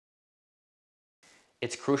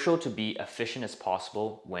It's crucial to be efficient as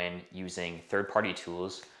possible when using third-party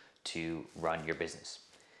tools to run your business.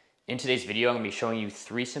 In today's video, I'm going to be showing you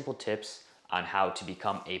 3 simple tips on how to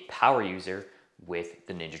become a power user with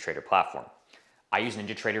the NinjaTrader platform. I use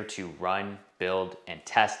NinjaTrader to run, build, and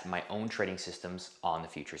test my own trading systems on the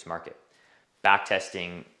futures market.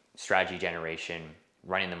 Backtesting, strategy generation,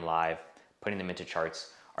 running them live, putting them into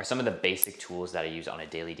charts are some of the basic tools that I use on a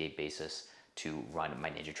daily basis to run my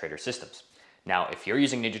NinjaTrader systems. Now, if you're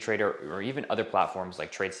using NinjaTrader or even other platforms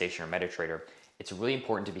like TradeStation or MetaTrader, it's really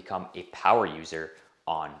important to become a power user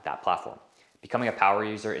on that platform. Becoming a power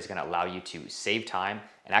user is going to allow you to save time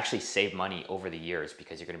and actually save money over the years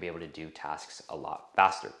because you're going to be able to do tasks a lot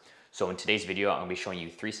faster. So in today's video, I'm going to be showing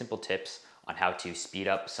you 3 simple tips on how to speed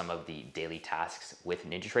up some of the daily tasks with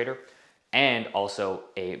NinjaTrader, and also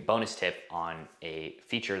a bonus tip on a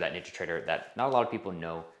feature that NinjaTrader that not a lot of people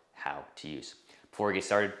know how to use. Before we get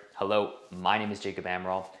started, hello, my name is Jacob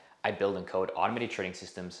Amaral. I build and code automated trading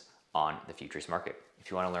systems on the futures market.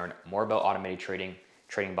 If you want to learn more about automated trading,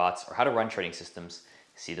 trading bots, or how to run trading systems,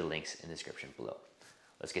 see the links in the description below.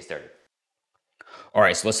 Let's get started. All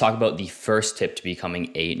right, so let's talk about the first tip to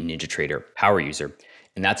becoming a NinjaTrader power user,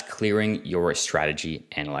 and that's clearing your strategy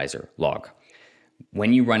analyzer log.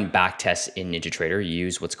 When you run backtests in NinjaTrader, you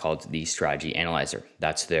use what's called the strategy analyzer.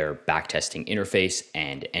 That's their backtesting interface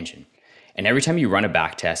and engine. And every time you run a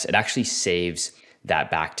backtest, it actually saves that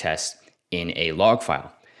backtest in a log file.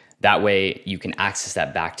 That way you can access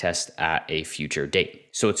that backtest at a future date.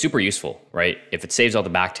 So it's super useful, right? If it saves all the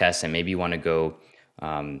backtests and maybe you want to go,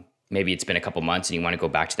 maybe it's been a couple months and you want to go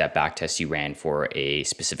back to that backtest you ran for a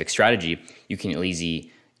specific strategy, you can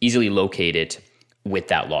easily locate it with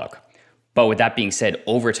that log. But with that being said,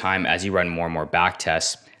 over time, as you run more and more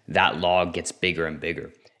backtests, that log gets bigger and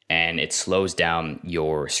bigger, and it slows down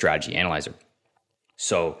your strategy analyzer.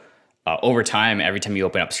 So over time, every time you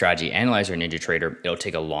open up strategy analyzer in NinjaTrader, it'll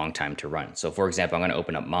take a long time to run. So for example, I'm going to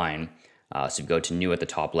open up mine. So go to new at the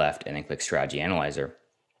top left and then click strategy analyzer.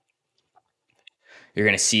 You're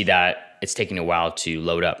going to see that it's taking a while to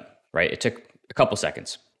load up, right? It took a couple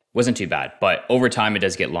seconds. Wasn't too bad, but over time it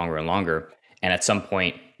does get longer and longer. And at some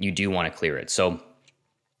point you do want to clear it. So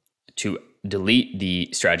to delete the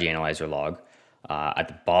strategy analyzer log, at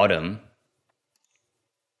the bottom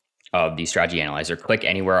of the strategy analyzer, click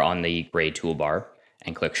anywhere on the gray toolbar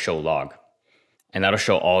and click show log. And that'll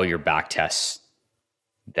show all your back tests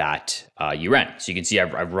that you ran. So you can see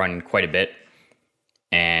I've run quite a bit.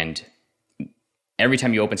 And every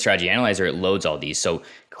time you open strategy analyzer, it loads all these. So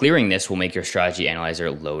clearing this will make your strategy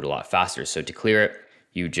analyzer load a lot faster. So to clear it,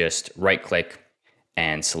 you just right click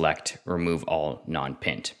and select remove all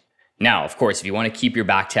non-pinned. Now, of course, if you want to keep your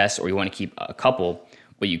back tests or you want to keep a couple,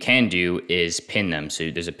 what you can do is pin them. So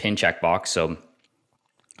there's a pin checkbox. So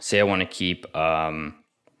say I want to keep,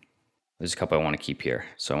 there's a couple I want to keep here.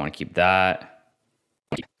 So I want to keep that.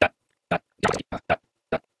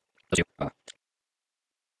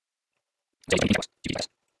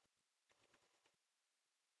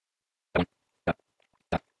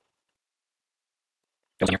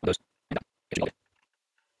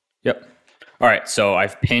 Yep. All right, so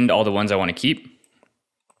I've pinned all the ones I want to keep.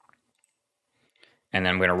 And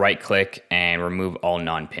then I'm going to right click and remove all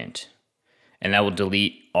non-pinned. And that will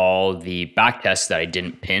delete all the backtests that I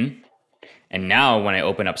didn't pin. And now when I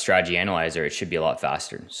open up strategy analyzer, it should be a lot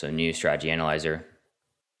faster. So new strategy analyzer.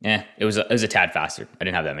 It was a tad faster. I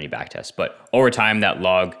didn't have that many backtests, but over time that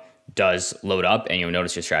log does load up and you'll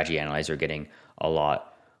notice your strategy analyzer getting a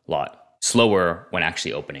lot slower when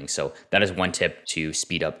actually opening. So that is one tip to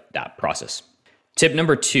speed up that process. Tip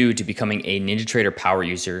number 2 to becoming a NinjaTrader power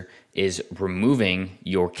user is removing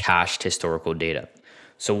your cached historical data.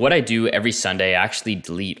 So what I do every Sunday, I actually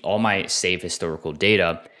delete all my saved historical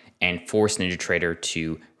data and force NinjaTrader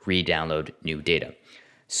to re-download new data.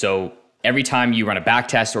 So every time you run a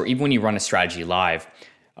backtest or even when you run a strategy live,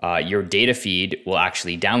 your data feed will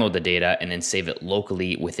actually download the data and then save it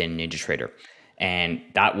locally within NinjaTrader. And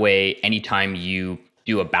that way, anytime you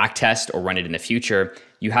do a backtest or run it in the future,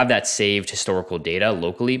 you have that saved historical data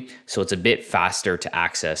locally. So it's a bit faster to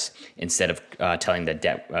access instead of telling the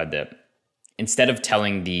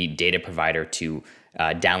data provider to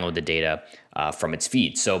download the data from its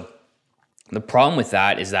feed. So the problem with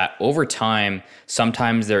that is that over time,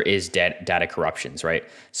 sometimes there is data corruptions, right?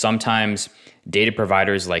 Sometimes data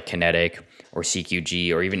providers like Kinetic or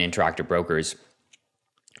CQG or even Interactive Brokers,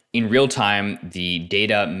 in real time, the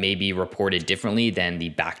data may be reported differently than the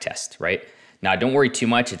backtest, right? Now, don't worry too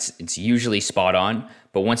much. It's usually spot on,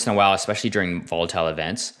 but once in a while, especially during volatile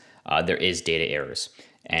events, there is data errors.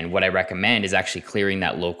 And what I recommend is actually clearing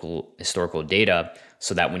that local historical data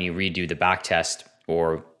so that when you redo the backtest,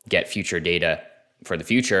 or get future data for the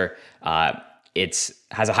future, it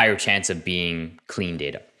has a higher chance of being clean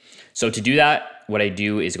data. So to do that, what I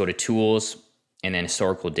do is go to tools and then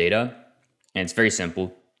historical data. And it's very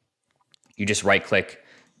simple. You just right click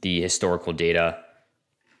the historical data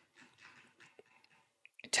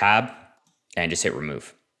tab and just hit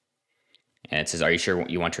remove. And it says, are you sure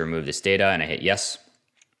you want to remove this data? And I hit yes.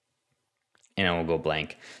 And it will go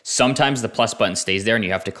blank. Sometimes the plus button stays there and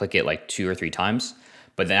you have to click it like 2 or 3 times.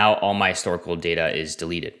 But now all my historical data is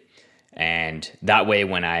deleted. And that way,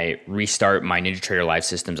 when I restart my NinjaTrader Live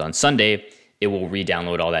systems on Sunday, it will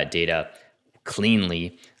re-download all that data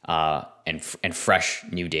cleanly and fresh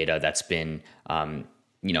new data that's been kind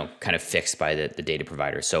of fixed by the data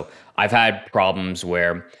provider. So I've had problems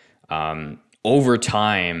where over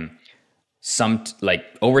time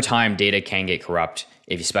data can get corrupt,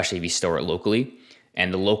 especially if you store it locally,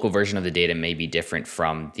 and the local version of the data may be different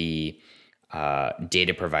from the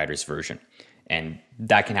data provider's version. And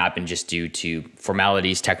that can happen just due to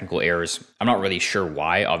formalities, technical errors. I'm not really sure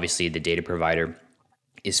why. Obviously, the data provider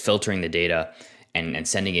is filtering the data and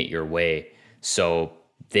sending it your way. So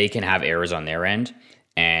they can have errors on their end.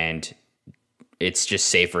 And it's just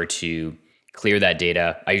safer to clear that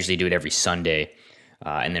data. I usually do it every Sunday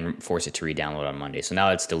and then force it to re-download on Monday. So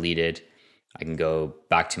now it's deleted. I can go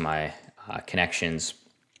back to my connections.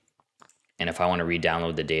 And if I want to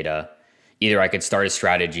re-download the data, either I could start a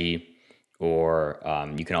strategy, or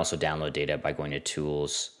you can also download data by going to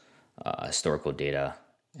tools, historical data,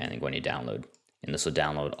 and then going to download. And this will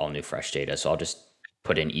download all new fresh data. So I'll just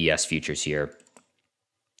put in ES futures here.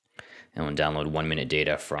 And we'll download 1 minute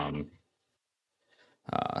data from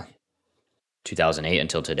 2008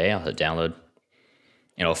 until today. I'll hit download.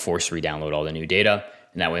 And it'll force re-download all the new data.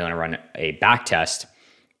 And that way when I run a back test,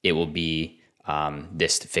 it will be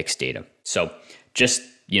this fixed data. So just,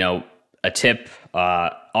 a tip,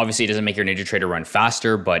 obviously it doesn't make your NinjaTrader run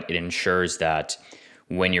faster, but it ensures that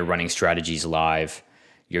when you're running strategies live,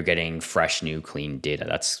 you're getting fresh, new, clean data.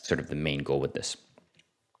 That's sort of the main goal with this.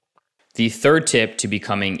 The third tip to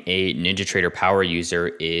becoming a NinjaTrader power user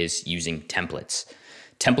is using templates.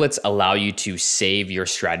 Templates allow you to save your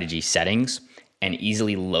strategy settings and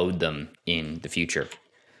easily load them in the future.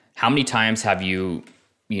 How many times have you,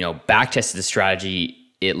 back tested the strategy,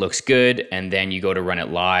 it looks good, and then you go to run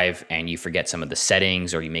it live and you forget some of the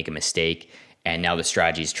settings or you make a mistake, and now the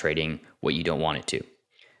strategy is trading what you don't want it to?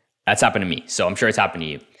 That's happened to me, so I'm sure it's happened to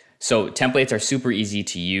you. So templates are super easy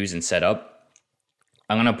to use and set up.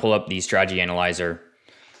 I'm gonna pull up the strategy analyzer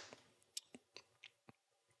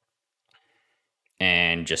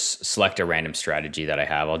and just select a random strategy that I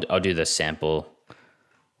have. I'll do the sample.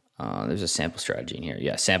 There's a sample strategy in here.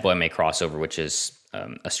 Yeah, sample MA crossover, which is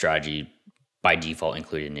a strategy by default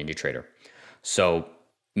included in NinjaTrader. So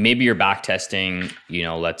maybe you're back testing,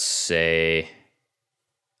 let's say,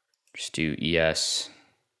 just do ES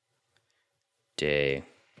day.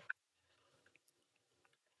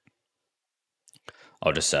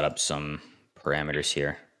 I'll just set up some parameters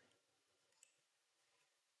here.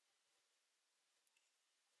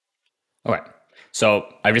 All right,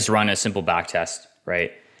 so I've just run a simple back test,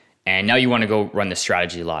 right? And now you want to go run the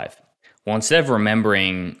strategy live. Well, instead of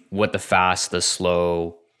remembering what the fast, the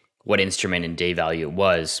slow, what instrument and day value it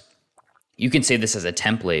was, you can save this as a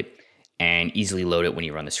template and easily load it when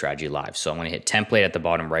you run the strategy live. So I'm going to hit template at the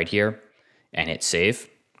bottom right here and hit save.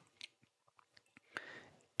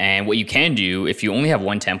 And what you can do, if you only have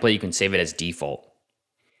one template, you can save it as default.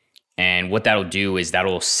 And what that'll do is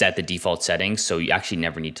that'll set the default settings, so you actually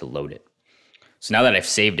never need to load it. So now that I've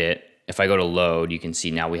saved it, if I go to load, you can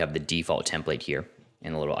see now we have the default template here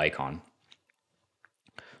in the little icon.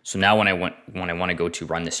 So now when I want to go to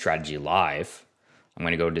run the strategy live, I'm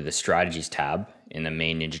going to go to the strategies tab in the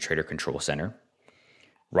main NinjaTrader control center,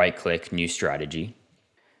 right click new strategy.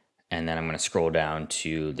 And then I'm going to scroll down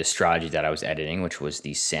to the strategy that I was editing, which was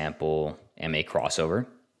the sample MA crossover.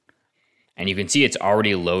 And you can see it's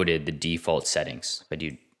already loaded the default settings. If I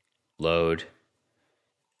do load,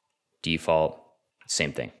 default,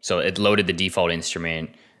 same thing. So it loaded the default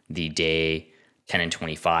instrument, the day, 10 and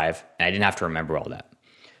 25, and I didn't have to remember all that.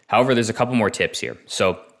 However, there's a couple more tips here.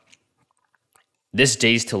 So this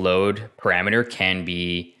days to load parameter can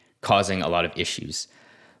be causing a lot of issues.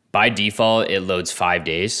 By default, it loads 5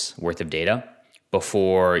 days worth of data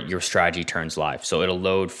before your strategy turns live. So it'll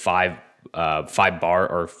load 5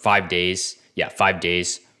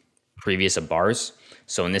 days previous of bars.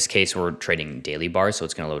 So in this case, we're trading daily bars, so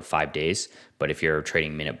it's going to load 5 days. But if you're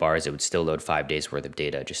trading minute bars, it would still load 5 days worth of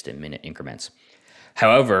data just in minute increments.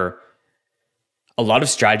 However, a lot of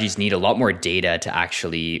strategies need a lot more data to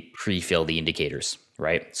actually pre-fill the indicators,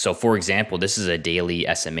 right? So for example, this is a daily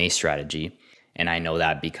SMA strategy. And I know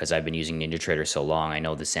that because I've been using NinjaTrader so long. I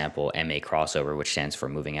know the sample MA crossover, which stands for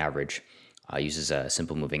moving average, uses a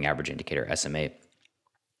simple moving average indicator, SMA.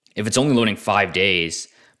 If it's only loading 5 days,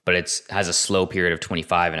 but it has a slow period of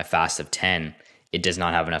 25 and a fast of 10, it does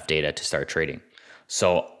not have enough data to start trading.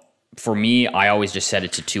 So for me, I always just set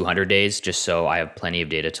it to 200 days just so I have plenty of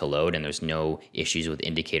data to load and there's no issues with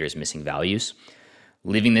indicators missing values.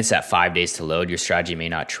 Leaving this at 5 days to load, your strategy may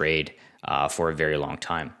not trade for a very long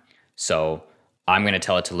time. So I'm going to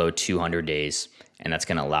tell it to load 200 days, and that's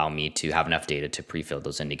going to allow me to have enough data to pre-fill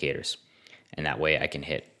those indicators. And that way I can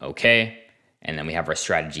hit OK. And then we have our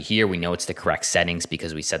strategy here. We know it's the correct settings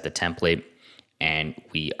because we set the template, and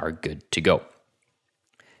we are good to go.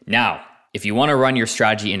 Now, if you want to run your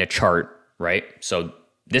strategy in a chart, right? So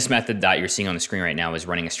this method that you're seeing on the screen right now is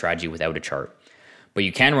running a strategy without a chart. But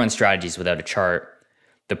you can run strategies without a chart.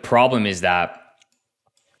 The problem is that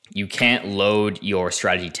you can't load your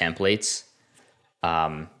strategy templates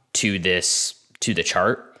to the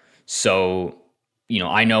chart. So,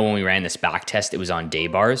 I know when we ran this back test, it was on day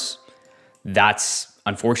bars. That's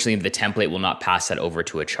unfortunately the template will not pass that over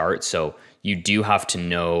to a chart. So you do have to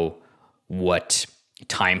know what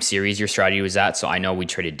time series your strategy was at. So I know we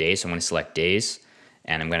traded days, so I'm going to select days,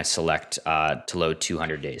 and I'm going to select to load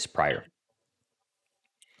 200 days prior.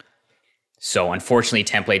 So unfortunately,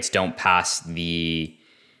 templates don't pass the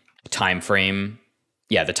time frame,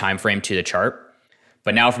 the time frame to the chart.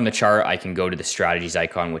 But now from the chart, I can go to the strategies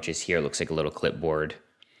icon, which is here. It looks like a little clipboard.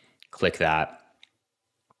 Click that.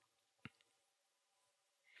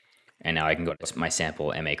 And now I can go to my sample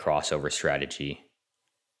MA crossover strategy.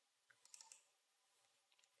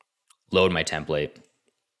 Load my template.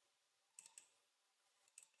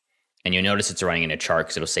 And you'll notice it's running in a chart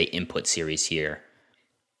because it'll say input series here.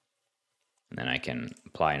 And then I can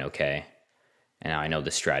apply an OK. And now I know the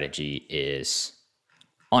strategy is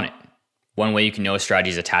on it. One way you can know a strategy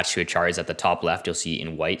is attached to a chart is at the top left, you'll see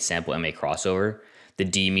in white sample MA crossover. The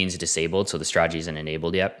D means disabled, so the strategy isn't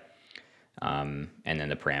enabled yet. And then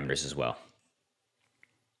the parameters as well.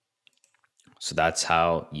 So that's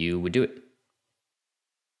how you would do it.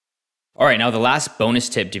 All right, now the last bonus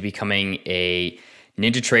tip to becoming a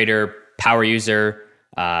NinjaTrader power user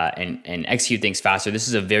and execute things faster. This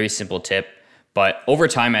is a very simple tip, but over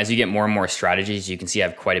time, as you get more and more strategies, you can see I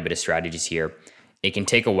have quite a bit of strategies here. It can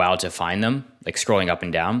take a while to find them, like scrolling up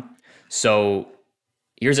and down. So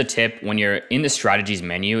here's a tip. When you're in the strategies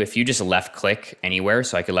menu, if you just left click anywhere,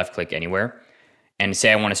 so I could left click anywhere, and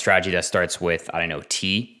say I want a strategy that starts with, I don't know,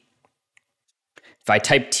 T. If I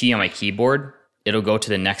type T on my keyboard, it'll go to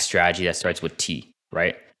the next strategy that starts with T,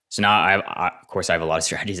 right? So now of course I have a lot of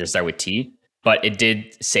strategies that start with T, but it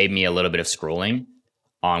did save me a little bit of scrolling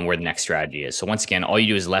on where the next strategy is. So once again, all you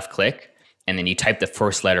do is left click, and then you type the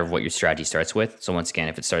first letter of what your strategy starts with. So once again,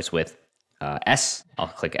 if it starts with S, I'll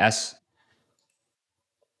click S,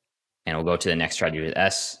 and it'll go to the next strategy with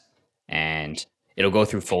S, and it'll go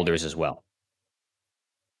through folders as well.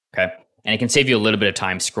 Okay, and it can save you a little bit of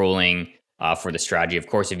time scrolling for the strategy. Of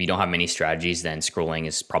course, if you don't have many strategies, then scrolling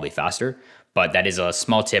is probably faster, but that is a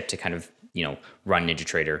small tip to kind of, run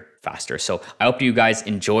NinjaTrader faster. So I hope you guys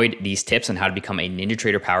enjoyed these tips on how to become a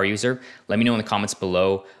NinjaTrader power user. Let me know in the comments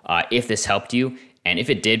below if this helped you. And if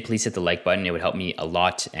it did, please hit the like button. It would help me a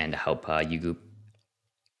lot and help YouTube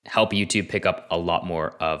pick up a lot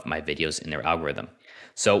more of my videos in their algorithm.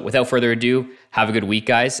 So without further ado, have a good week,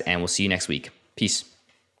 guys, and we'll see you next week. Peace.